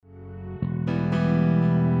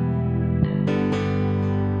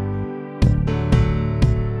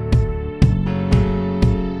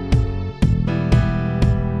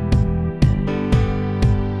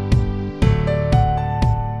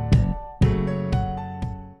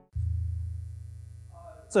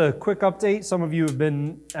It's a quick update. Some of you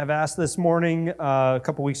have asked this morning. A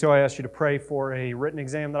couple weeks ago, I asked you to pray for a written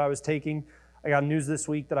exam that I was taking. I got news this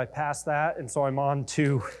week that I passed that, and so I'm on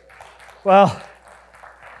to, well,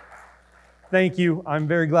 thank you. I'm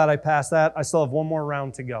very glad I passed that. I still have one more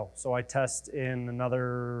round to go, so I test in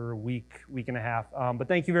another week and a half. But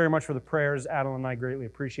thank you very much for the prayers. Adel and I greatly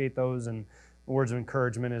appreciate those, and words of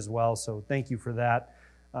encouragement as well, so thank you for that.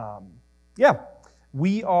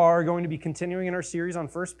 We are going to be continuing in our series on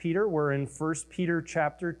 1 Peter. We're in 1 Peter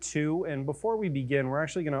chapter 2, and before we begin, we're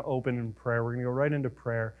actually going to open in prayer. We're going to go right into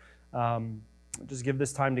prayer. Just give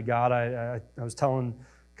this time to God. I was telling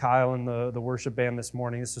Kyle and the worship band this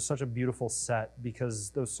morning, this is such a beautiful set because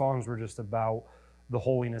those songs were just about the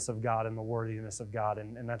holiness of God and the worthiness of God,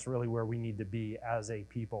 and that's really where we need to be as a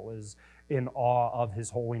people, is in awe of His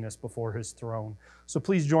holiness before His throne. So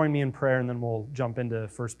please join me in prayer, and then we'll jump into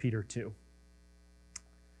 1 Peter 2.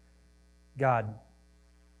 God,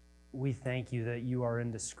 we thank you that you are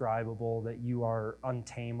indescribable, that you are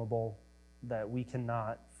untamable, that we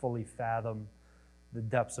cannot fully fathom the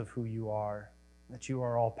depths of who you are, that you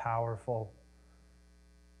are all-powerful.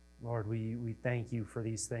 Lord, we thank you for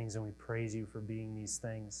these things, and we praise you for being these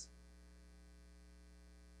things.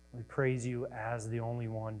 We praise you as the only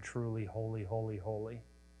one truly holy, holy, holy,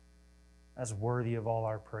 as worthy of all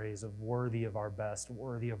our praise, worthy of our best,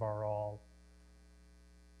 worthy of our all.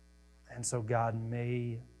 And so, God,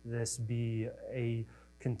 may this be a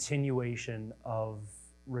continuation of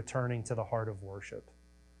returning to the heart of worship.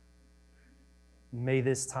 May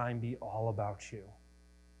this time be all about you.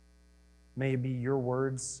 May it be your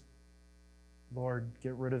words. Lord,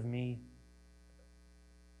 get rid of me.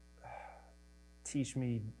 Teach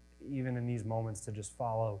me, even in these moments, to just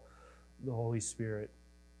follow the Holy Spirit.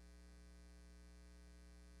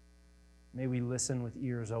 May we listen with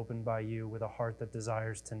ears opened by you, with a heart that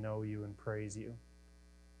desires to know you and praise you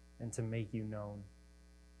and to make you known.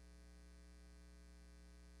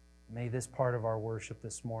 May this part of our worship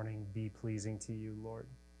this morning be pleasing to you, Lord.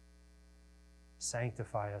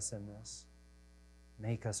 Sanctify us in this.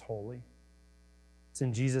 Make us holy. It's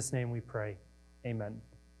in Jesus' name we pray. Amen.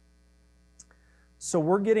 So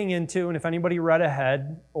we're getting into, and if anybody read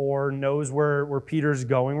ahead or knows where Peter's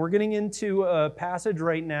going, we're getting into a passage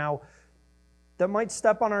right now that might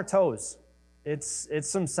step on our toes. It's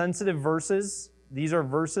some sensitive verses. These are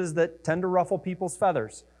verses that tend to ruffle people's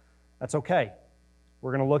feathers. That's okay. We're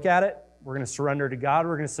going to look at it. We're going to surrender to God.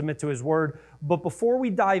 We're going to submit to His Word. But before we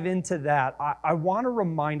dive into that, I want to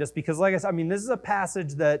remind us, because like I said, this is a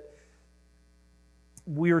passage that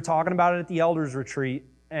we were talking about it at the elders retreat,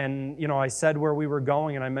 and I said where we were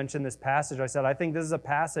going, and I mentioned this passage. I said, I think this is a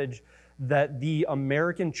passage that the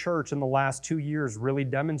American church in the last 2 years really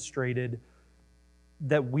demonstrated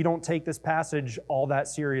that we don't take this passage all that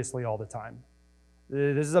seriously all the time.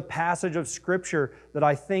 This is a passage of Scripture that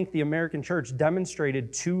I think the American church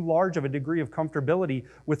demonstrated too large of a degree of comfortability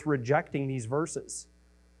with rejecting these verses.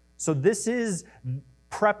 So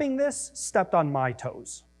prepping this stepped on my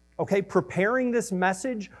toes. Okay, preparing this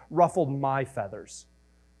message ruffled my feathers.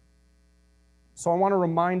 So I want to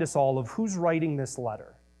remind us all of who's writing this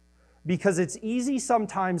letter. Because it's easy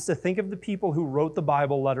sometimes to think of the people who wrote the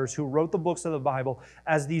Bible letters, who wrote the books of the Bible,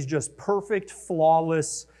 as these just perfect,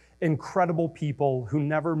 flawless, incredible people who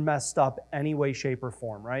never messed up any way, shape, or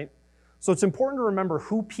form, right? So it's important to remember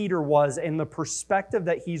who Peter was and the perspective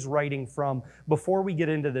that he's writing from before we get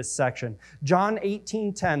into this section. John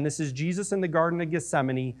 18:10, this is Jesus in the Garden of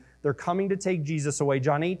Gethsemane. They're coming to take Jesus away.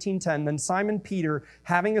 John 18:10, then Simon Peter,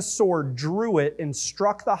 having a sword, drew it and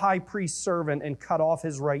struck the high priest's servant and cut off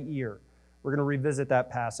his right ear. We're going to revisit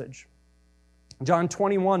that passage. John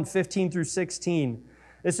 21:15 through 16.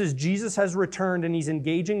 This is Jesus has returned and he's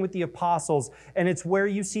engaging with the apostles, and it's where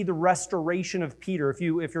you see the restoration of Peter. If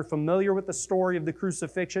you're familiar with the story of the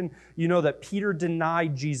crucifixion, you know that Peter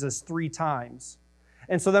denied Jesus 3 times.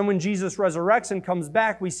 And so then when Jesus resurrects and comes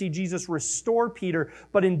back, we see Jesus restore Peter.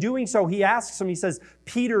 But in doing so, he asks him, he says,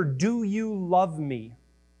 Peter, do you love me?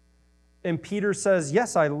 And Peter says,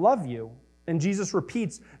 yes, I love you. And Jesus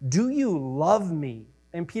repeats, do you love me?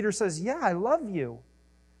 And Peter says, yeah, I love you.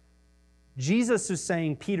 Jesus is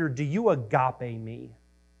saying, Peter, do you agape me?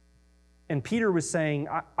 And Peter was saying,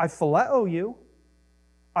 I phileo you.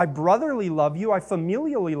 I brotherly love you. I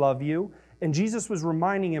familially love you. And Jesus was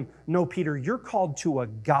reminding him, no, Peter, you're called to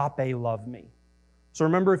agape love me. So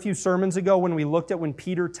remember a few sermons ago when we looked at when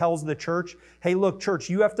Peter tells the church, hey, look, church,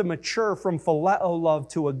 you have to mature from phileo love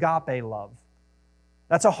to agape love.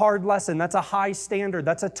 That's a hard lesson. That's a high standard.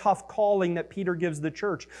 That's a tough calling that Peter gives the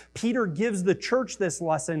church. Peter gives the church this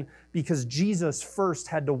lesson because Jesus first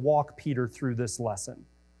had to walk Peter through this lesson.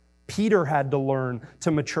 Peter had to learn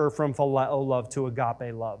to mature from phileo love to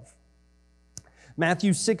agape love.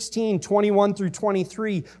 Matthew 16, 21 through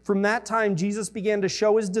 23. From that time, Jesus began to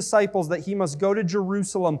show his disciples that he must go to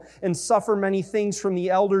Jerusalem and suffer many things from the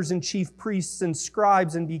elders and chief priests and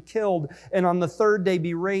scribes and be killed, and on the third day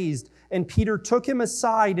be raised. And Peter took him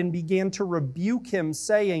aside and began to rebuke him,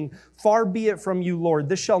 saying, "Far be it from you, Lord,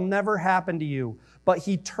 this shall never happen to you." But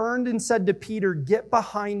he turned and said to Peter, "Get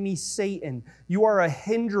behind me, Satan. You are a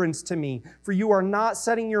hindrance to me, for you are not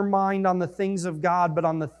setting your mind on the things of God, but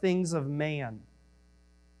on the things of man."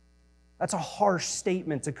 That's a harsh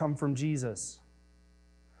statement to come from Jesus.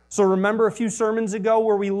 So remember a few sermons ago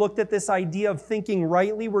where we looked at this idea of thinking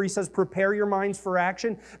rightly, where he says, prepare your minds for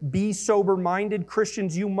action, be sober-minded.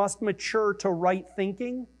 Christians, you must mature to right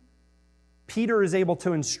thinking. Peter is able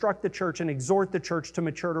to instruct the church and exhort the church to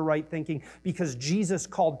mature to right thinking because Jesus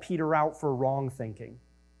called Peter out for wrong thinking.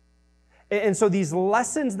 And so these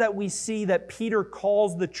lessons that we see that Peter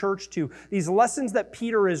calls the church to, these lessons that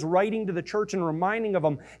Peter is writing to the church and reminding of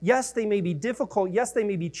them, yes, they may be difficult, yes, they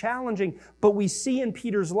may be challenging, but we see in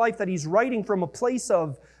Peter's life that he's writing from a place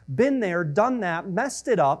of been there, done that, messed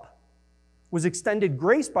it up, was extended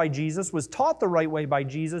grace by Jesus, was taught the right way by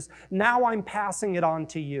Jesus, now I'm passing it on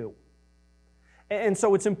to you. And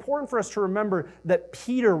so it's important for us to remember that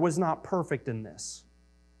Peter was not perfect in this.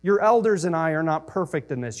 Your elders and I are not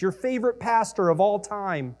perfect in this. Your favorite pastor of all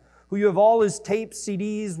time, who you have all his tapes,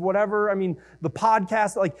 CDs, whatever, the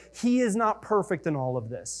podcast, he is not perfect in all of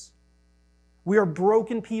this. We are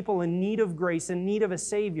broken people in need of grace, in need of a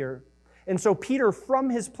Savior. And so Peter, from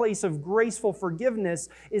his place of graceful forgiveness,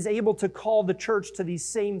 is able to call the church to these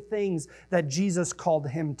same things that Jesus called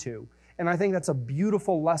him to. And I think that's a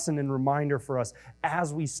beautiful lesson and reminder for us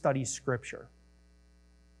as we study Scripture.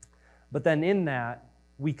 But then in that,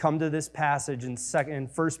 we come to this passage in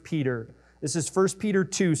 1 Peter. This is 1 Peter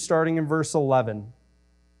 2, starting in verse 11.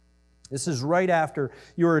 This is right after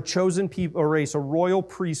you are a chosen people, a race, a royal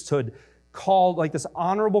priesthood, called like this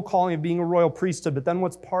honorable calling of being a royal priesthood. But then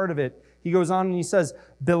what's part of it? He goes on and he says,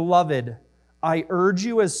 "Beloved, I urge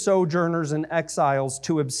you as sojourners and exiles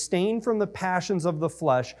to abstain from the passions of the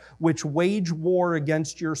flesh, which wage war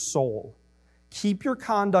against your soul. Keep your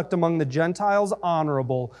conduct among the Gentiles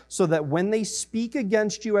honorable, so that when they speak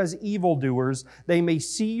against you as evildoers, they may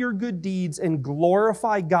see your good deeds and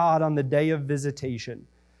glorify God on the day of visitation.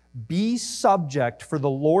 Be subject for the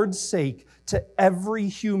Lord's sake to every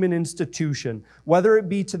human institution, whether it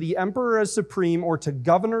be to the emperor as supreme or to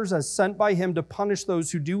governors as sent by him to punish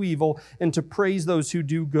those who do evil and to praise those who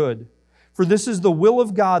do good. For this is the will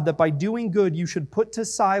of God, that by doing good you should put to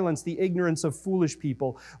silence the ignorance of foolish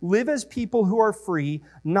people. Live as people who are free,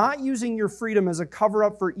 not using your freedom as a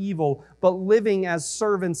cover-up for evil, but living as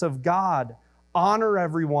servants of God. Honor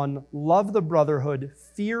everyone, love the brotherhood,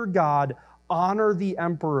 fear God, honor the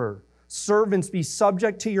emperor. Servants, be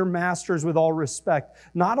subject to your masters with all respect,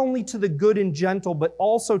 not only to the good and gentle, but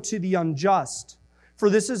also to the unjust. For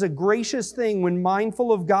this is a gracious thing when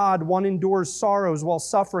mindful of God, one endures sorrows while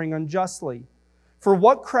suffering unjustly. For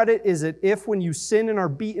what credit is it if when you sin and are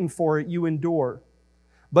beaten for it, you endure?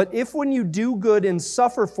 But if when you do good and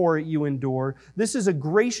suffer for it, you endure, this is a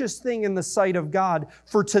gracious thing in the sight of God.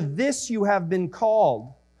 For to this you have been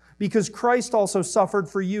called, because Christ also suffered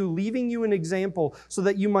for you, leaving you an example so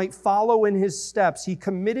that you might follow in his steps. He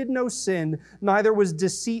committed no sin, neither was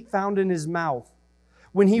deceit found in his mouth.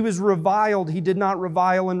 When he was reviled, he did not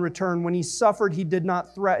revile in return. When he suffered, he did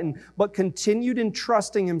not threaten, but continued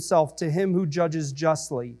entrusting himself to him who judges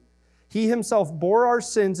justly. He himself bore our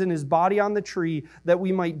sins in his body on the tree, that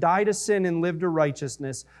we might die to sin and live to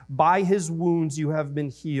righteousness. By his wounds you have been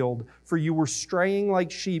healed, for you were straying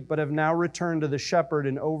like sheep, but have now returned to the shepherd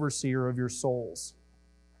and overseer of your souls."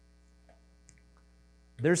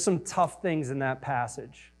 There's some tough things in that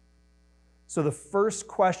passage. So the first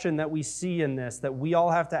question that we see in this that we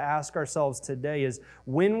all have to ask ourselves today is,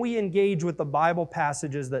 when we engage with the Bible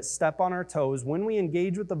passages that step on our toes, when we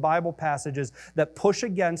engage with the Bible passages that push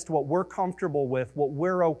against what we're comfortable with, what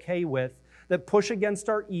we're okay with, that push against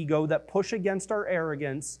our ego, that push against our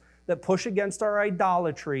arrogance, that push against our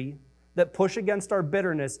idolatry, that push against our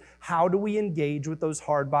bitterness, how do we engage with those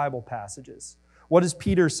hard Bible passages? What does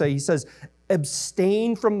Peter say? He says,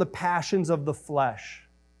 abstain from the passions of the flesh.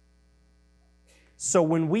 So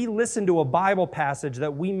when we listen to a Bible passage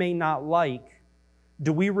that we may not like,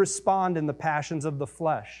 do we respond in the passions of the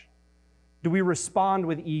flesh? Do we respond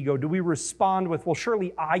with ego? Do we respond with, well,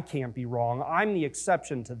 surely I can't be wrong. I'm the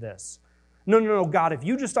exception to this. No, God, if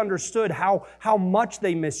you just understood how much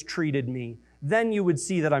they mistreated me, then you would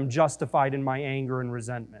see that I'm justified in my anger and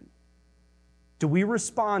resentment. Do we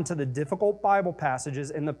respond to the difficult Bible passages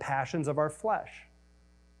and the passions of our flesh?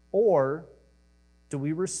 Or do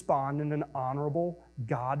we respond in an honorable,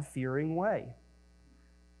 God-fearing way?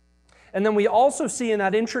 And then we also see in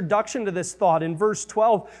that introduction to this thought, in verse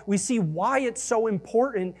 12, we see why it's so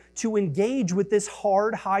important to engage with this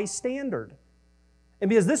hard, high standard. And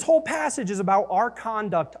because this whole passage is about our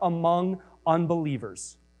conduct among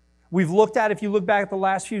unbelievers. We've looked at, if you look back at the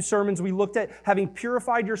last few sermons, we looked at having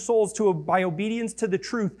purified your souls by obedience to the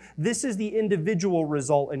truth. This is the individual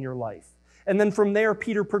result in your life. And then from there,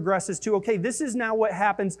 Peter progresses to, okay, this is now what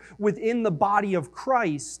happens within the body of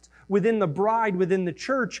Christ, within the bride, within the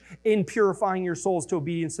church, in purifying your souls to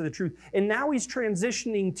obedience to the truth. And now he's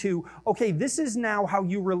transitioning to, okay, this is now how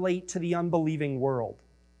you relate to the unbelieving world.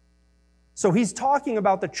 So he's talking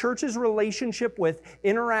about the church's relationship with,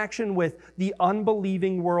 interaction with the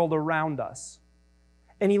unbelieving world around us.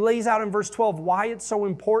 And he lays out in verse 12 why it's so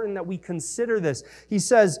important that we consider this. He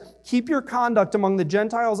says, keep your conduct among the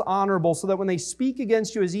Gentiles honorable, so that when they speak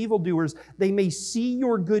against you as evildoers, they may see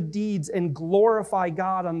your good deeds and glorify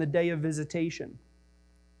God on the day of visitation.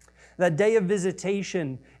 That day of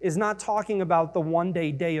visitation is not talking about the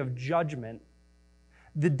one-day day of judgment.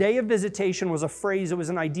 The day of visitation was a phrase, it was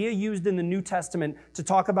an idea used in the New Testament to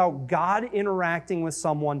talk about God interacting with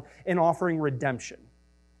someone and offering redemption.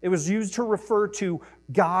 It was used to refer to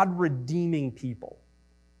God redeeming people.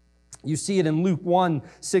 You see it in Luke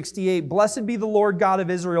 1:68. Blessed be the Lord God of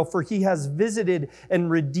Israel, for he has visited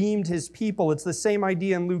and redeemed his people. It's the same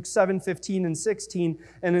idea in Luke 7:15 and 16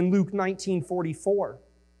 and in Luke 19:44.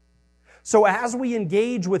 So as we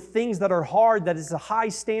engage with things that are hard, that is a high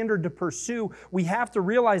standard to pursue, we have to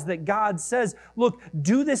realize that God says, look,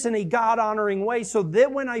 do this in a God-honoring way so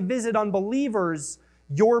that when I visit unbelievers,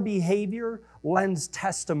 your behavior lends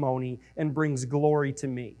testimony and brings glory to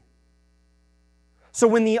me. So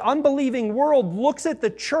when the unbelieving world looks at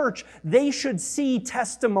the church, they should see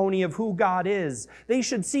testimony of who God is. They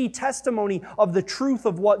should see testimony of the truth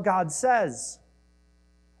of what God says.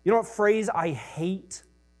 You know what phrase I hate?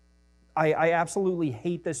 I absolutely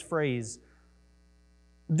hate this phrase.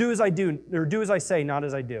 Do as I do, or do as I say, not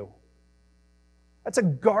as I do. That's a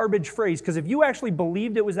garbage phrase, because if you actually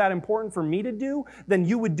believed it was that important for me to do, then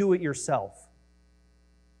you would do it yourself.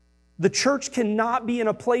 The church cannot be in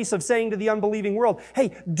a place of saying to the unbelieving world,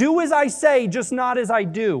 hey, do as I say, just not as I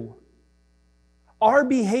do. Our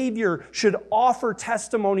behavior should offer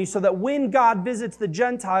testimony so that when God visits the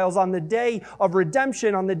Gentiles on the day of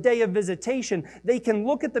redemption, on the day of visitation, they can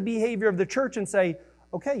look at the behavior of the church and say,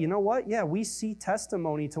 okay, you know what? Yeah, we see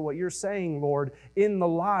testimony to what you're saying, Lord, in the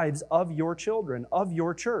lives of your children, of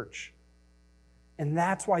your church. And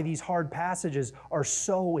that's why these hard passages are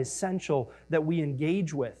so essential that we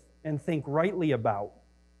engage with and think rightly about.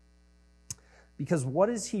 Because what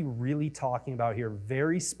is he really talking about here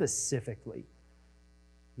very specifically?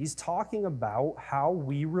 He's talking about how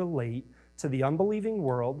we relate to the unbelieving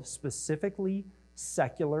world, specifically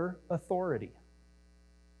secular authority.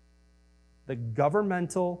 The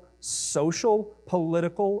governmental, social,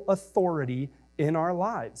 political authority in our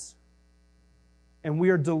lives. And we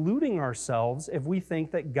are deluding ourselves if we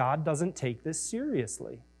think that God doesn't take this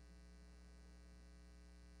seriously.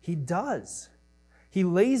 He does. He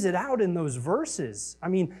lays it out in those verses. I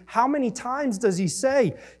mean, how many times does he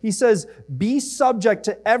say? He says, be subject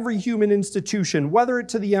to every human institution, whether it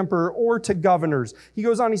to the emperor or to governors. He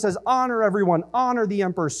goes on, he says, honor everyone, honor the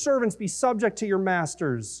emperor. Servants, be subject to your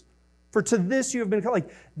masters. For to this you have been called.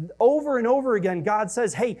 Like, over and over again, God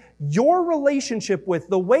says, hey, your relationship with,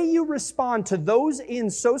 the way you respond to those in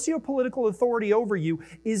socio-political authority over you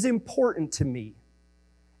is important to me.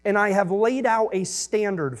 And I have laid out a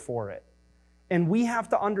standard for it. And we have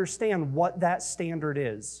to understand what that standard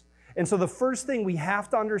is. And so the first thing we have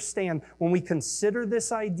to understand when we consider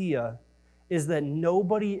this idea is that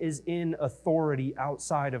nobody is in authority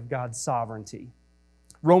outside of God's sovereignty.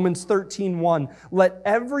 Romans 13:1, let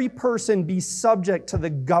every person be subject to the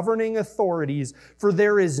governing authorities, for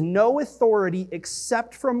there is no authority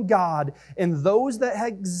except from God, and those that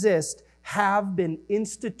exist have been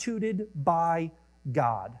instituted by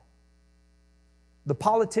God. The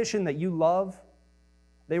politician that you love,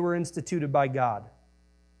 they were instituted by God.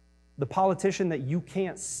 The politician that you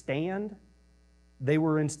can't stand, they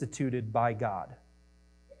were instituted by God.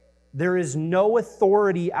 There is no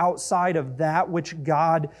authority outside of that which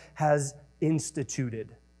God has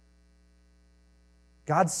instituted.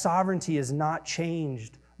 God's sovereignty is not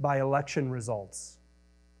changed by election results.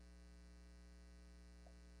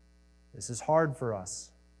 This is hard for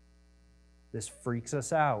us. This freaks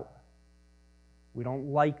us out. We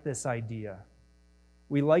don't like this idea.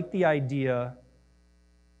 We like the idea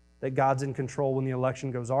that God's in control when the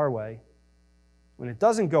election goes our way. When it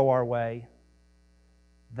doesn't go our way,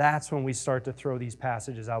 that's when we start to throw these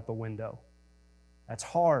passages out the window. That's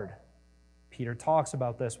hard. Peter talks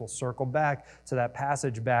about this. We'll circle back to that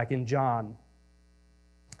passage back in John.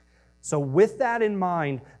 So with that in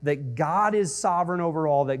mind, that God is sovereign over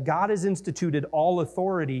all, that God has instituted all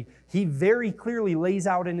authority, he very clearly lays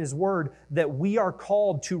out in his word that we are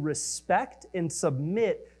called to respect and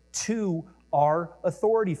submit to our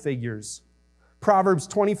authority figures. Proverbs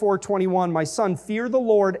 24:21, my son, fear the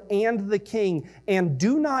Lord and the king, and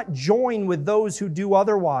do not join with those who do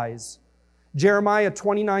otherwise. Jeremiah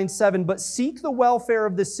 29:7, but seek the welfare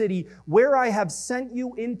of the city where I have sent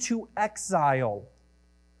you into exile,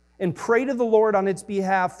 and pray to the Lord on its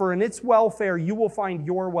behalf, for in its welfare you will find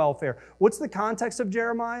your welfare. What's the context of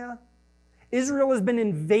Jeremiah? Israel has been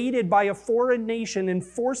invaded by a foreign nation and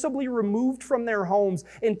forcibly removed from their homes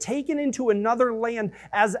and taken into another land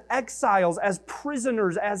as exiles, as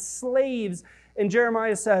prisoners, as slaves. And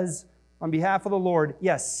Jeremiah says, on behalf of the Lord,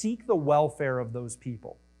 yes, seek the welfare of those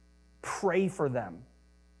people. Pray for them.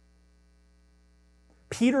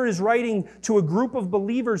 Peter is writing to a group of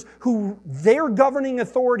believers who their governing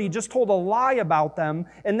authority just told a lie about them,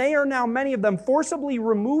 and they are now, many of them, forcibly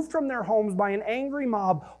removed from their homes by an angry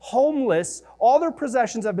mob, homeless, all their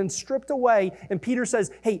possessions have been stripped away, and Peter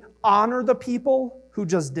says, hey, honor the people who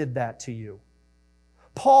just did that to you.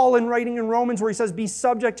 Paul, in writing in Romans, where he says, be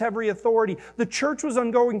subject to every authority. The church was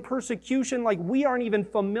undergoing persecution like we aren't even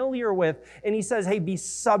familiar with, and he says, hey, be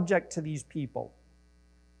subject to these people.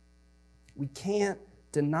 We can't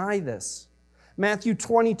deny this. Matthew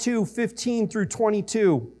 22:15 through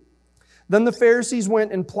 22. Then the Pharisees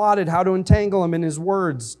went and plotted how to entangle him in his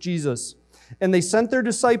words, Jesus. And they sent their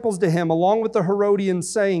disciples to him along with the Herodians,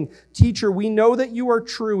 saying, Teacher, we know that you are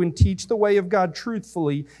true and teach the way of God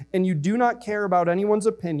truthfully, and you do not care about anyone's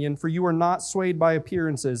opinion, for you are not swayed by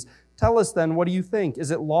appearances. Tell us then, what do you think?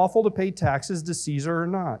 Is it lawful to pay taxes to Caesar or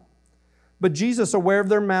not? But Jesus, aware of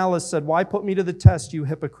their malice, said, Why put me to the test, you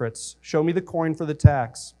hypocrites? Show me the coin for the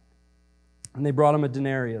tax. And they brought him a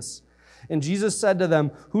denarius. And Jesus said to them,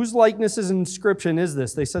 Whose likeness and inscription is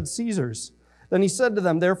this? They said, Caesar's. Then he said to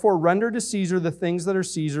them, Therefore render to Caesar the things that are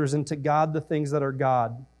Caesar's, and to God the things that are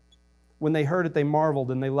God. When they heard it, they marveled,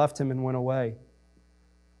 and they left him and went away.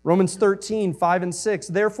 Romans 13:5 and 6.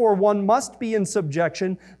 Therefore one must be in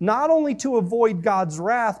subjection, not only to avoid God's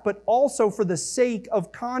wrath, but also for the sake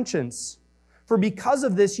of conscience. For because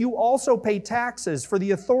of this, you also pay taxes, for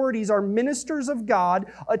the authorities are ministers of God,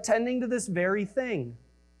 attending to this very thing.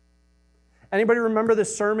 Anybody remember the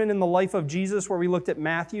sermon in the life of Jesus where we looked at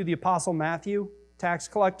Matthew, the Apostle Matthew, tax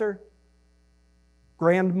collector?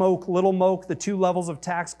 Grand moke, little moke, the two levels of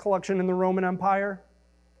tax collection in the Roman Empire.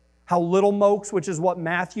 How little mokes, which is what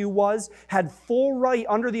Matthew was, had full right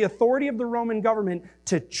under the authority of the Roman government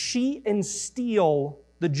to cheat and steal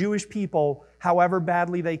the Jewish people however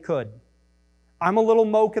badly they could. I'm a little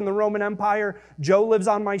moke in the Roman Empire. Joe lives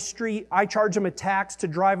on my street. I charge him a tax to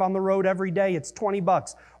drive on the road every day. It's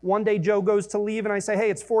 $20. One day Joe goes to leave and I say, hey,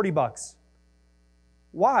 it's $40.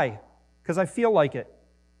 Why? Because I feel like it.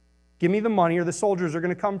 Give me the money or the soldiers are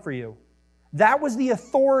going to come for you. That was the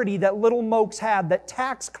authority that little mokes had, that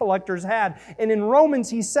tax collectors had. And in Romans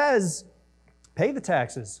he says, pay the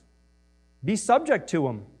taxes. Be subject to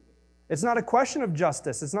them. It's not a question of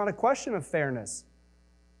justice. It's not a question of fairness.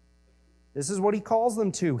 This is what he calls them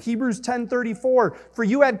to. Hebrews 10:34, for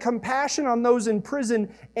you had compassion on those in prison,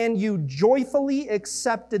 and you joyfully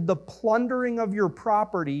accepted the plundering of your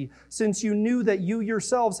property, since you knew that you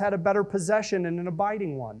yourselves had a better possession and an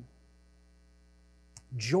abiding one.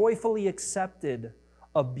 Joyfully accepted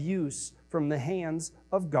abuse from the hands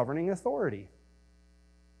of governing authority.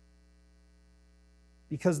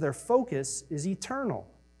 Because their focus is eternal.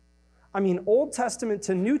 I mean, Old Testament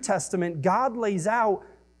to New Testament, God lays out,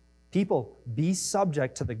 people, be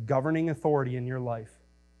subject to the governing authority in your life.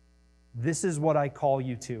 This is what I call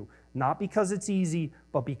you to. Not because it's easy,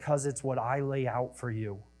 but because it's what I lay out for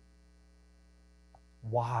you.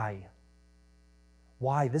 Why?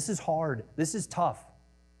 Why? This is hard. This is tough.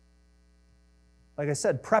 Like I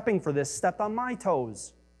said, prepping for this stepped on my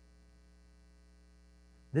toes.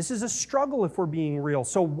 This is a struggle if we're being real.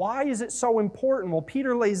 So why is it so important? Well,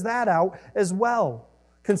 Peter lays that out as well.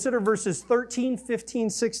 Consider verses 13, 15,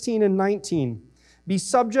 16, and 19. Be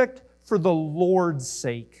subject for the Lord's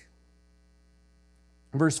sake.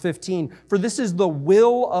 Verse 15, for this is the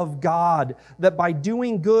will of God, that by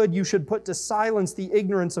doing good you should put to silence the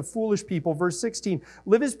ignorance of foolish people. Verse 16,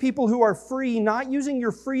 live as people who are free, not using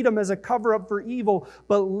your freedom as a cover-up for evil,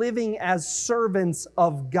 but living as servants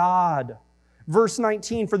of God. Verse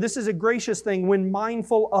 19, for this is a gracious thing when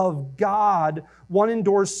mindful of God, one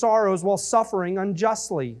endures sorrows while suffering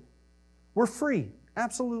unjustly. We're free,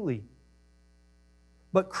 absolutely.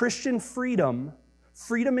 But Christian freedom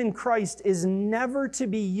in Christ is never to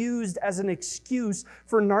be used as an excuse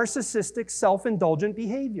for narcissistic, self-indulgent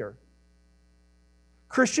behavior.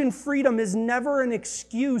 Christian freedom is never an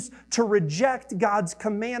excuse to reject God's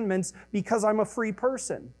commandments because I'm a free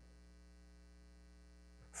person.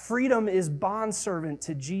 Freedom is bondservant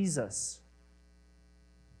to Jesus.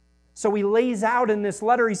 So he lays out in this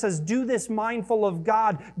letter, he says, do this mindful of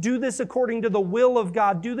God. Do this according to the will of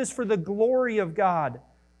God. Do this for the glory of God.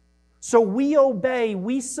 So we obey,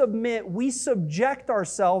 we submit, we subject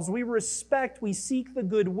ourselves, we respect, we seek the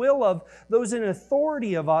goodwill of those in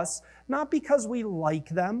authority of us, not because we like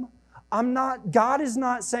them. God is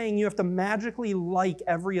not saying you have to magically like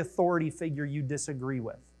every authority figure you disagree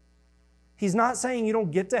with. He's not saying you don't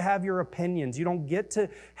get to have your opinions. You don't get to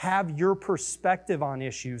have your perspective on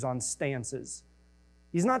issues, on stances.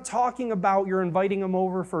 He's not talking about you're inviting them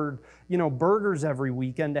over for, burgers every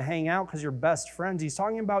weekend to hang out because you're best friends. He's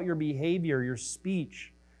talking about your behavior, your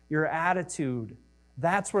speech, your attitude.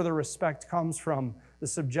 That's where the respect comes from, the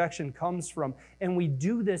subjection comes from. And we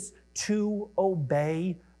do this to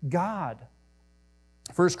obey God.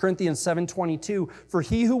 1 Corinthians 7:22, for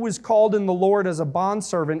he who was called in the Lord as a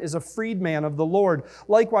bondservant is a freedman of the Lord.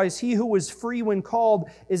 Likewise, he who was free when called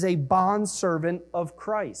is a bondservant of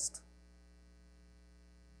Christ.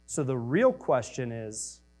 So the real question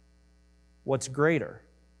is, what's greater?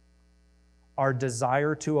 Our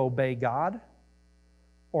desire to obey God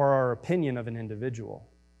or our opinion of an individual?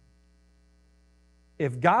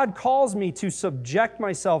 If God calls me to subject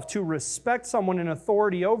myself, to respect someone in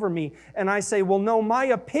authority over me, and I say, well, no, my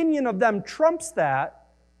opinion of them trumps that,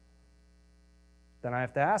 then I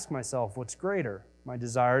have to ask myself, what's greater, my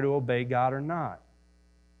desire to obey God or not?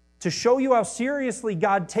 To show you how seriously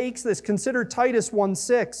God takes this, consider Titus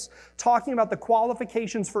 1:6, talking about the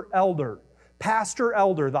qualifications for elder, pastor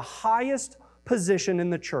elder, the highest position in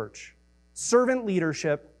the church, servant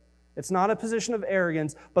leadership. It's not a position of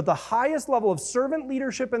arrogance, but the highest level of servant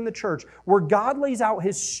leadership in the church, where God lays out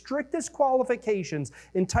his strictest qualifications.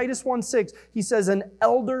 In Titus 1:6, he says, an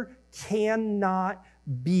elder cannot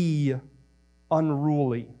be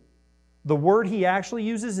unruly. The word he actually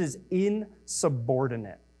uses is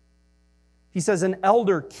insubordinate. He says an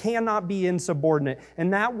elder cannot be insubordinate,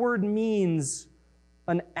 and that word means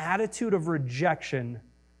an attitude of rejection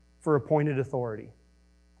for appointed authority.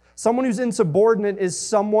 Someone who's insubordinate is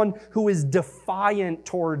someone who is defiant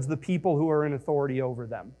towards the people who are in authority over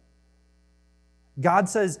them. God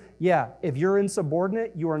says, yeah, if you're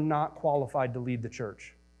insubordinate, you are not qualified to lead the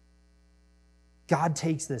church. God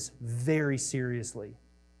takes this very seriously.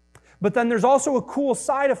 But then there's also a cool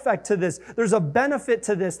side effect to this. There's a benefit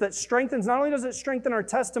to this that strengthens, not only does it strengthen our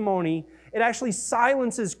testimony, it actually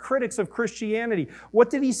silences critics of Christianity. What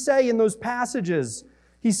did he say in those passages?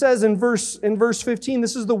 He says in verse 15,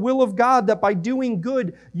 this is the will of God that by doing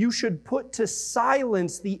good you should put to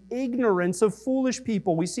silence the ignorance of foolish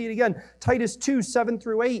people. We see it again, Titus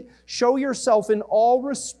 2:7-8. Show yourself in all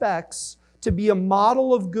respects to be a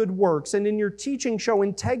model of good works, and in your teaching show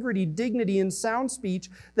integrity, dignity, and sound speech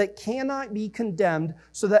that cannot be condemned,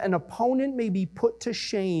 so that an opponent may be put to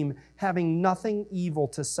shame, having nothing evil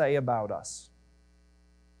to say about us.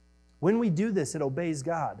 When we do this, it obeys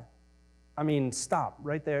God. Stop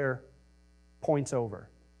right there, points over.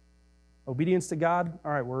 Obedience to God,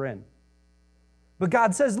 all right, we're in. But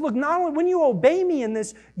God says, look, not only when you obey me in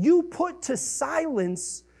this, you put to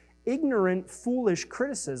silence ignorant, foolish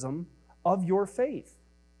criticism of your faith.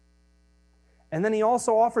 And then he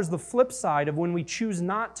also offers the flip side of when we choose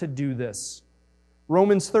not to do this.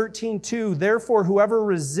 Romans 13:2, therefore whoever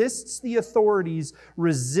resists the authorities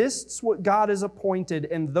resists what God has appointed,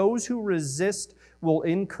 and those who resist will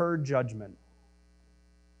incur judgment.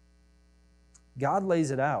 God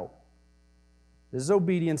lays it out. This is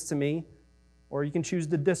obedience to me, or you can choose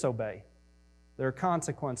to disobey. There are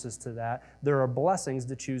consequences to that. There are blessings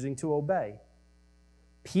to choosing to obey.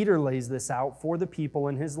 Peter lays this out for the people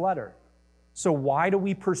in his letter. So why do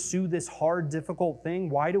we pursue this hard, difficult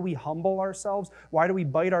thing? Why do we humble ourselves? Why do we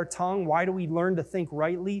bite our tongue? Why do we learn to think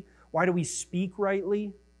rightly? Why do we speak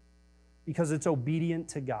rightly? Because it's obedient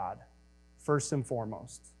to God, first and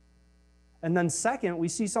foremost. And then second, we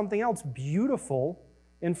see something else beautiful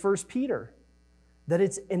in 1 Peter, that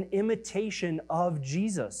it's an imitation of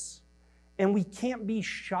Jesus. And we can't be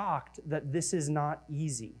shocked that this is not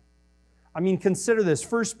easy. Consider this.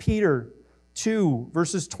 1 Peter 2,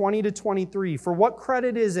 verses 20 to 23. For what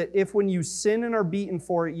credit is it if when you sin and are beaten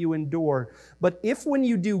for it, you endure? But if when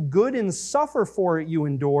you do good and suffer for it, you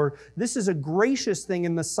endure, this is a gracious thing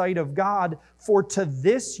in the sight of God, for to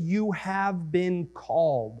this you have been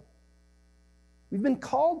called. We've been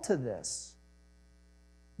called to this.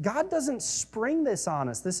 God doesn't spring this on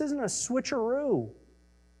us. This isn't a switcheroo.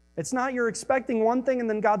 It's not you're expecting one thing and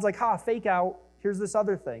then God's like, fake out. Here's this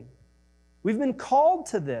other thing. We've been called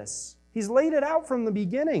to this. He's laid it out from the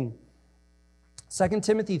beginning. 2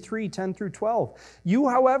 Timothy 3, 10 through 12. You,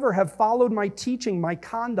 however, have followed my teaching, my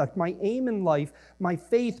conduct, my aim in life, my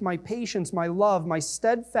faith, my patience, my love, my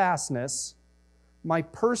steadfastness, my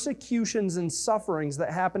persecutions and sufferings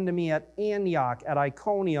that happened to me at Antioch, at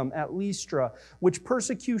Iconium, at Lystra, which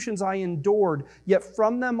persecutions I endured, yet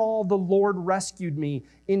from them all the Lord rescued me.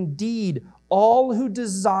 Indeed, all who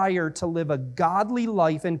desire to live a godly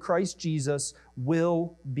life in Christ Jesus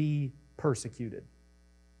will be persecuted.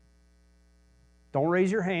 Don't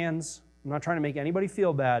raise your hands. I'm not trying to make anybody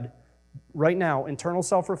feel bad. Right now, internal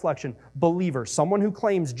self-reflection. Believer, someone who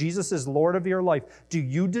claims Jesus is Lord of your life, do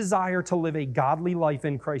you desire to live a godly life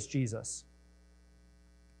in Christ Jesus?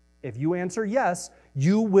 If you answer yes,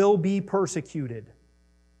 you will be persecuted.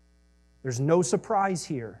 There's no surprise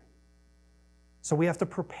here. So we have to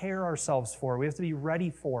prepare ourselves for it. We have to be ready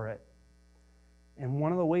for it. And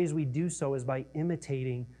one of the ways we do so is by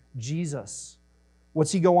imitating Jesus.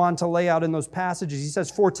 What's he go on to lay out in those passages? He says,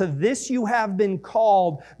 for to this you have been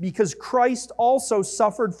called, because Christ also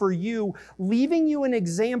suffered for you, leaving you an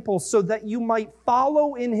example so that you might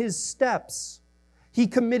follow in his steps. He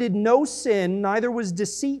committed no sin, neither was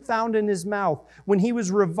deceit found in his mouth. When he was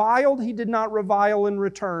reviled, he did not revile in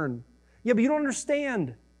return. Yeah, but you don't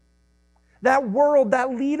understand. That world,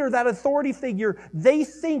 that leader, that authority figure, they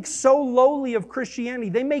think so lowly of Christianity.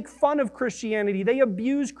 They make fun of Christianity. They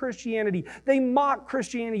abuse Christianity. They mock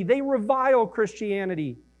Christianity. They revile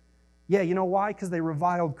Christianity. Yeah, you know why? Because they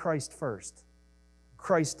reviled Christ first.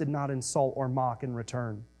 Christ did not insult or mock in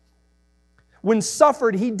return. When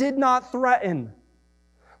suffered, he did not threaten,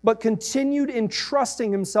 but continued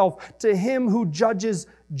entrusting himself to him who judges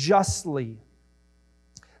justly.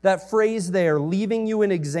 That phrase there, leaving you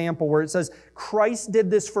an example, where it says, Christ did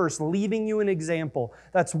this first, leaving you an example.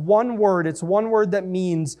 That's one word. It's one word that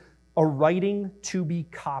means a writing to be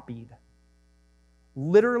copied.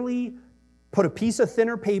 Literally, put a piece of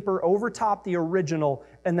thinner paper over top the original,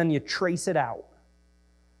 and then you trace it out.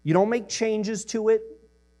 You don't make changes to it.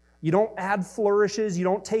 You don't add flourishes. You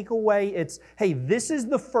don't take away. It's, hey, this is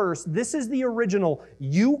the first. This is the original.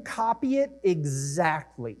 You copy it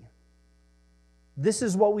exactly. This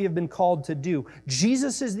is what we have been called to do.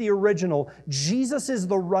 Jesus is the original. Jesus is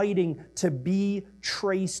the writing to be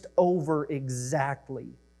traced over exactly,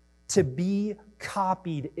 to be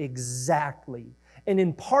copied exactly. And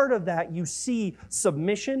in part of that, you see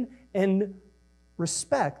submission and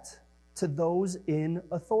respect to those in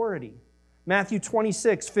authority. Matthew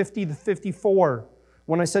 26, 50 to 54,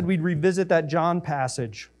 when I said we'd revisit that John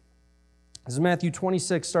passage. This is Matthew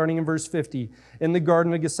 26, starting in verse 50. In the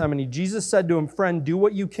Garden of Gethsemane, Jesus said to him, friend, do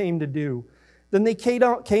what you came to do. Then they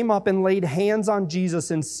came up and laid hands on Jesus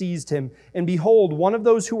and seized him. And behold, one of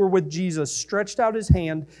those who were with Jesus stretched out his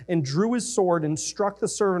hand and drew his sword and struck the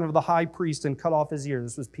servant of the high priest and cut off his ear.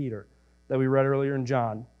 This was Peter that we read earlier in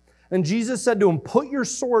John. And Jesus said to him, put your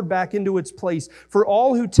sword back into its place, for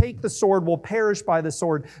all who take the sword will perish by the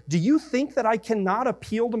sword. Do you think that I cannot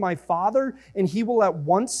appeal to my Father, and he will at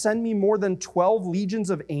once send me more than 12 legions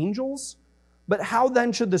of angels? But how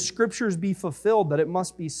then should the Scriptures be fulfilled that it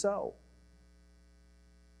must be so?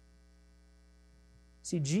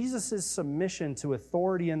 See, Jesus' submission to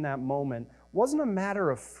authority in that moment wasn't a matter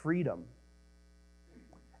of freedom.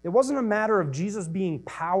 It wasn't a matter of Jesus being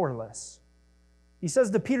powerless. He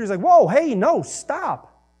says to Peter, he's like, whoa, hey, no,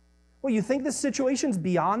 stop. Well, you think this situation's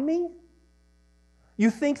beyond me?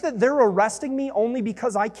 You think that they're arresting me only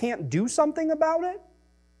because I can't do something about it?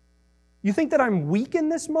 You think that I'm weak in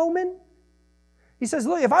this moment? He says,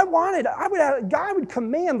 look, if I wanted, God would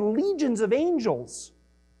command legions of angels.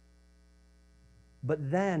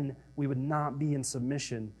 But then we would not be in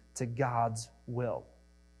submission to God's will.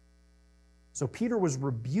 So Peter was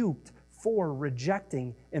rebuked for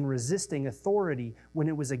rejecting and resisting authority when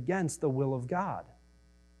it was against the will of God.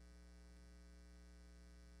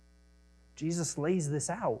 Jesus lays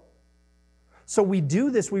this out. So we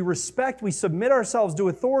do this, we respect, we submit ourselves to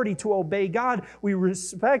authority to obey God. We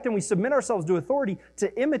respect and we submit ourselves to authority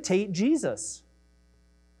to imitate Jesus,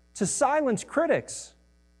 to silence critics.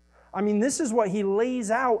 I mean, this is what he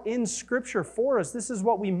lays out in Scripture for us. This is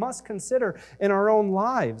what we must consider in our own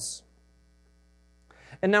lives.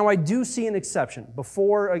 And now I do see an exception.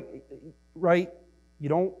 Before, right, you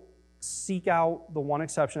don't seek out the one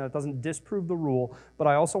exception. That doesn't disprove the rule, but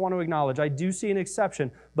I also want to acknowledge I do see an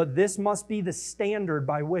exception, but this must be the standard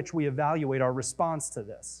by which we evaluate our response to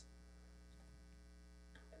this.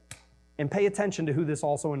 And pay attention to who this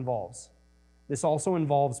also involves. This also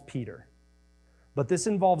involves Peter. But this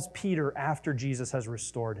involves Peter after Jesus has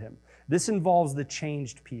restored him. This involves the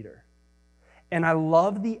changed Peter. And I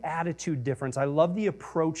love the attitude difference. I love the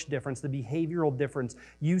approach difference, the behavioral difference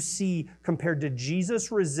you see compared to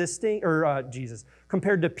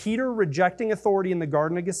compared to Peter rejecting authority in the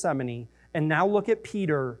Garden of Gethsemane, and now look at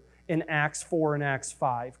Peter in Acts 4 and Acts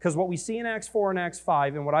 5. Because what we see in Acts 4 and Acts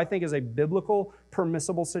 5, and what I think is a biblical,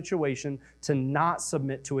 permissible situation to not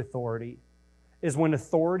submit to authority, is when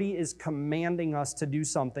authority is commanding us to do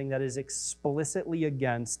something that is explicitly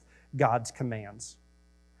against God's commands.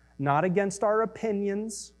 Not against our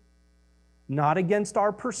opinions, not against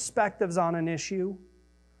our perspectives on an issue,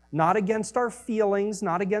 not against our feelings,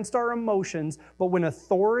 not against our emotions, but when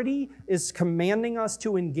authority is commanding us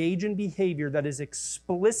to engage in behavior that is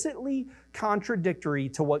explicitly contradictory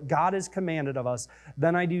to what God has commanded of us,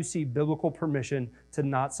 then I do see biblical permission to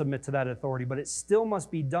not submit to that authority. But it still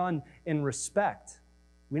must be done in respect.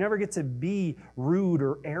 We never get to be rude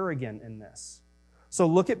or arrogant in this. So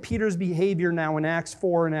look at Peter's behavior now in Acts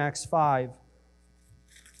 4 and Acts 5.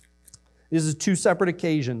 This is two separate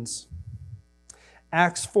occasions.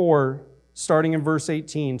 Acts 4, starting in verse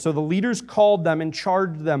 18. So the leaders called them and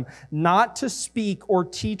charged them not to speak or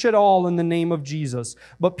teach at all in the name of Jesus.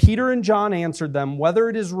 But Peter and John answered them, "Whether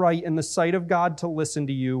it is right in the sight of God to listen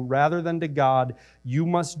to you rather than to God, you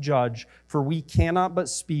must judge, for we cannot but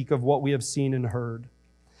speak of what we have seen and heard."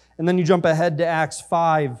 And then you jump ahead to Acts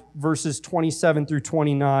 5, verses 27 through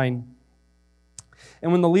 29.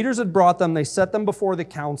 And when the leaders had brought them, they set them before the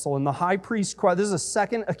council. And the high priest, this is a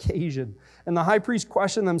second occasion, and the high priest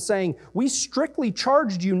questioned them, saying, "We strictly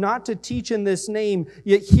charged you not to teach in this name,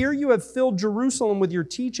 yet here you have filled Jerusalem with your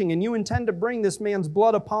teaching, and you intend to bring this man's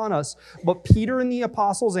blood upon us." But Peter and the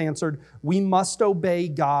apostles answered, "We must obey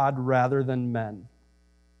God rather than men."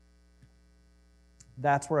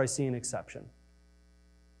 That's where I see an exception.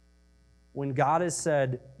 When God has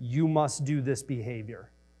said, you must do this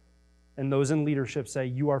behavior, and those in leadership say,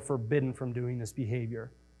 you are forbidden from doing this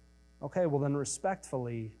behavior, okay, well then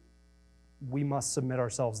respectfully, we must submit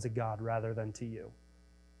ourselves to God rather than to you.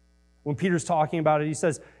 When Peter's talking about it, he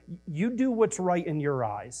says, you do what's right in your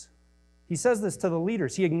eyes. He says this to the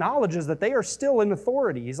leaders. He acknowledges that they are still in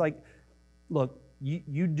authority. He's like, look,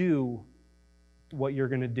 you do what you're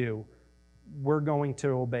going to do. We're going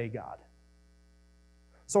to obey God.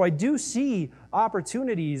 So I do see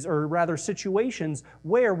opportunities, or rather situations,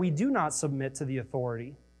 where we do not submit to the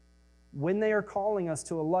authority when they are calling us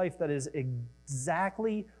to a life that is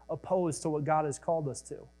exactly opposed to what God has called us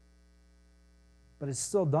to. But it's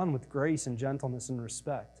still done with grace and gentleness and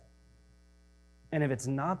respect. And if it's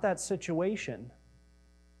not that situation,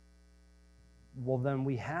 well, then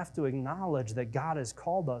we have to acknowledge that God has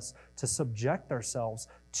called us to subject ourselves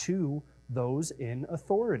to those in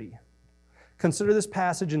authority. Consider this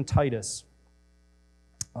passage in Titus.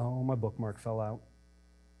 Oh, my bookmark fell out.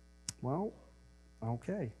 Well,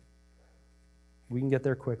 okay. We can get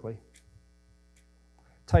there quickly.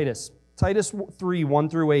 Titus 3, 1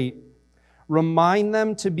 through 8. Remind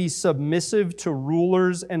them to be submissive to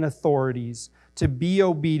rulers and authorities, to be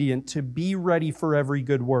obedient, to be ready for every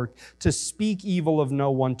good work, to speak evil of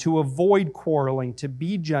no one, to avoid quarreling, to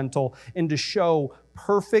be gentle, and to show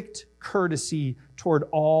perfect courtesy toward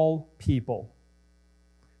all people.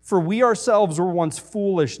 For we ourselves were once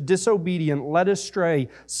foolish, disobedient, led astray,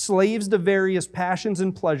 slaves to various passions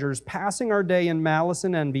and pleasures, passing our day in malice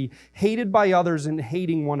and envy, hated by others and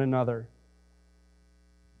hating one another.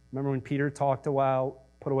 Remember when Peter talked about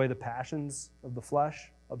put away the passions of the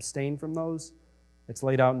flesh, abstain from those? It's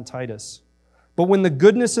laid out in Titus. But when the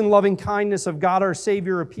goodness and loving kindness of God our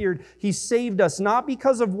Savior appeared, He saved us, not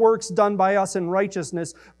because of works done by us in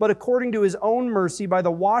righteousness, but according to His own mercy by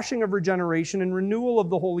the washing of regeneration and renewal of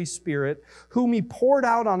the Holy Spirit, whom He poured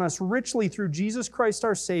out on us richly through Jesus Christ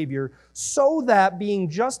our Savior, so that, being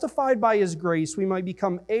justified by His grace, we might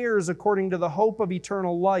become heirs according to the hope of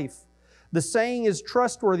eternal life. The saying is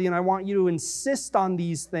trustworthy, and I want you to insist on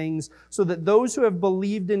these things so that those who have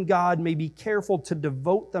believed in God may be careful to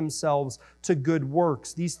devote themselves to good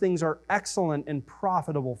works. These things are excellent and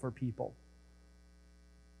profitable for people.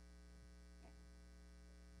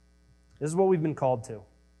 This is what we've been called to.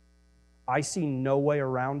 I see no way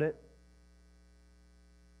around it.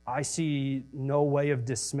 I see no way of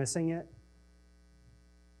dismissing it.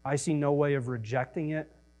 I see no way of rejecting it.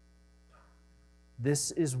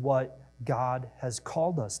 This is what God has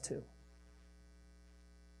called us to.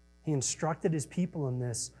 He instructed his people in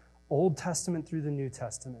this Old Testament through the New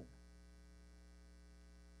Testament.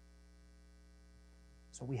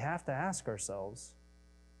 So we have to ask ourselves,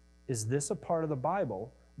 is this a part of the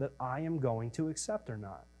Bible that I am going to accept or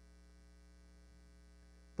not?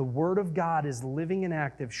 The Word of God is living and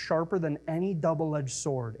active, sharper than any double-edged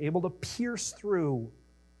sword, able to pierce through,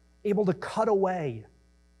 able to cut away.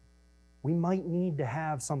 We might need to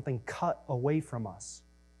have something cut away from us.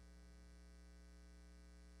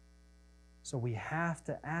 So we have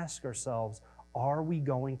to ask ourselves, are we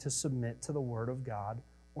going to submit to the Word of God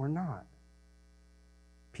or not?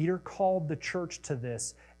 Peter called the church to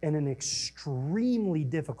this in an extremely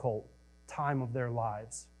difficult time of their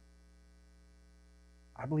lives.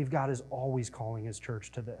 I believe God is always calling his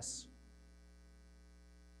church to this.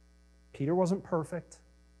 Peter wasn't perfect.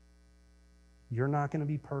 You're not going to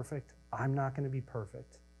be perfect. I'm not going to be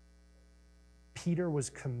perfect. Peter was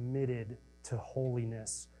committed to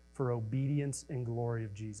holiness for obedience and glory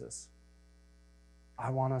of Jesus. I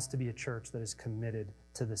want us to be a church that is committed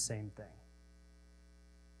to the same thing.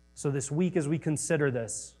 So this week as we consider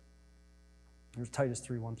this, here's Titus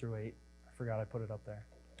 3:1-8. I forgot I put it up there.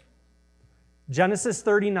 Genesis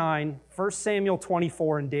 39, 1 Samuel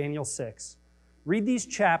 24, and Daniel 6. Read these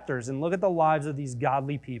chapters and look at the lives of these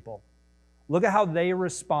godly people. Look at how they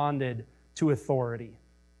responded to authority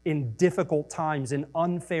in difficult times, in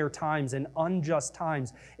unfair times, in unjust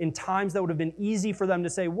times, in times that would have been easy for them to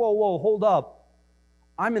say, whoa, hold up.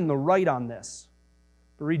 I'm in the right on this.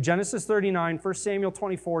 But read Genesis 39, 1 Samuel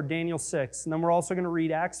 24, Daniel 6, and then we're also going to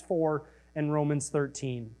read Acts 4 and Romans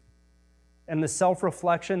 13. And the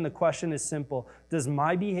self-reflection, the question is simple. Does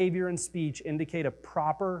my behavior and speech indicate a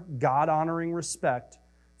proper, God-honoring respect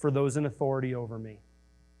for those in authority over me?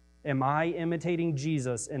 Am I imitating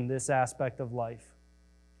Jesus in this aspect of life?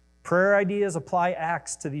 Prayer ideas apply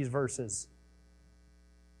acts to these verses.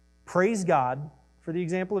 Praise God for the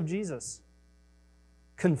example of Jesus.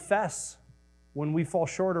 Confess when we fall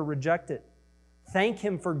short or reject it. Thank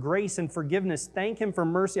him for grace and forgiveness. Thank him for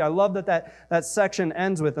mercy. I love that section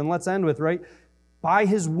ends with, and let's end with, right? By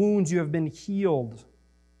his wounds you have been healed.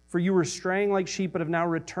 For you were straying like sheep, but have now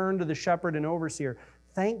returned to the shepherd and overseer.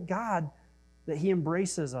 Thank God that he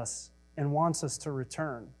embraces us and wants us to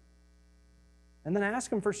return. And then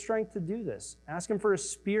ask him for strength to do this. Ask him for a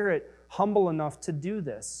spirit humble enough to do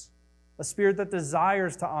this. A spirit that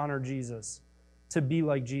desires to honor Jesus, to be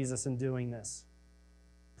like Jesus in doing this.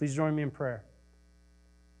 Please join me in prayer.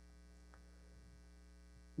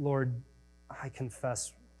 Lord, I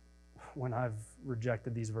confess when I've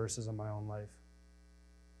rejected these verses in my own life.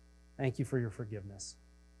 Thank you for your forgiveness.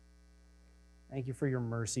 Thank you for your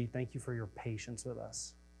mercy. Thank you for your patience with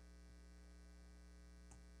us.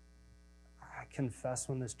 I confess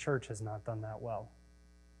when this church has not done that well.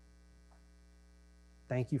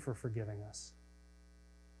 Thank you for forgiving us.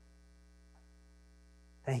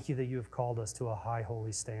 Thank you that you have called us to a high,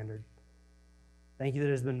 holy standard. Thank you that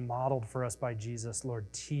it has been modeled for us by Jesus. Lord,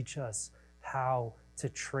 teach us how to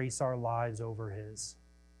trace our lives over his,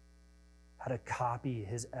 how to copy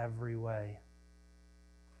his every way.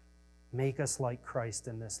 Make us like Christ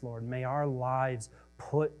in this, Lord. May our lives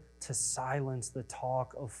put to silence the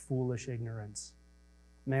talk of foolish ignorance.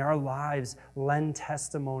 May our lives lend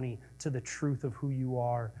testimony to the truth of who you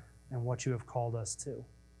are and what you have called us to.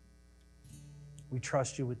 We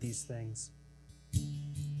trust you with these things.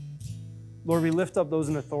 Lord, we lift up those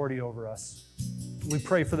in authority over us. We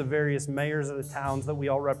pray for the various mayors of the towns that we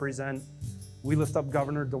all represent. We lift up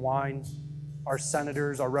Governor DeWine, our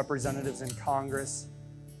senators, our representatives in Congress.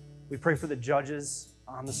 We pray for the judges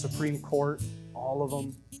on the Supreme Court, all of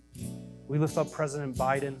them. We lift up President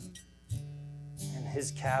Biden and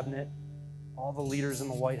his cabinet, all the leaders in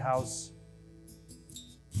the White House.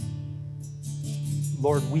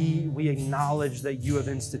 Lord, we acknowledge that you have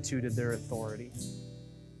instituted their authority.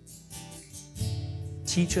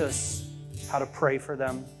 Teach us how to pray for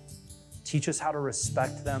them. Teach us how to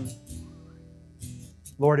respect them.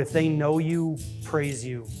 Lord, if they know you, praise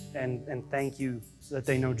you, and thank you that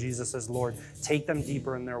they know Jesus as Lord. Take them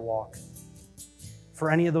deeper in their walk. For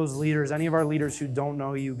any of those leaders, any of our leaders who don't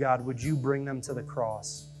know you, God, would you bring them to the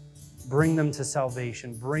cross? Bring them to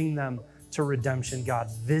salvation. Bring them to redemption, God.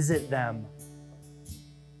 Visit them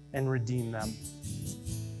and redeem them.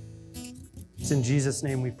 It's in Jesus'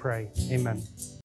 name we pray. Amen.